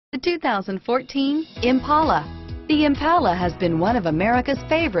The 2014 Impala. The Impala has been one of America's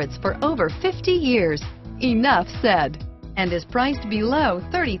favorites for over 50 years. Enough said. And is priced below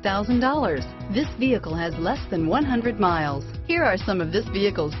 $30,000. This vehicle has less than 100 miles. Here are some of this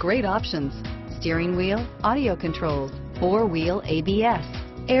vehicle's great options: steering wheel audio controls, four-wheel ABS,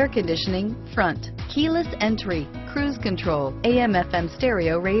 air conditioning front, keyless entry, cruise control, AM/FM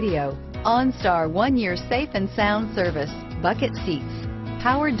stereo radio, OnStar 1-year safe and sound service, bucket seats,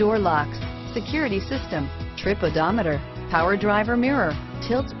 power door locks, security system, trip odometer, power driver mirror,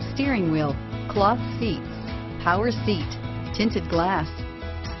 tilt steering wheel, cloth seats, power seat, tinted glass,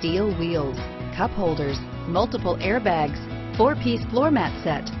 steel wheels, cup holders, multiple airbags, 4-piece floor mat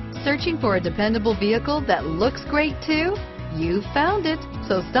set. Searching for a dependable vehicle that looks great too? You found it,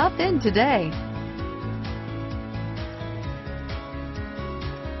 so stop in today.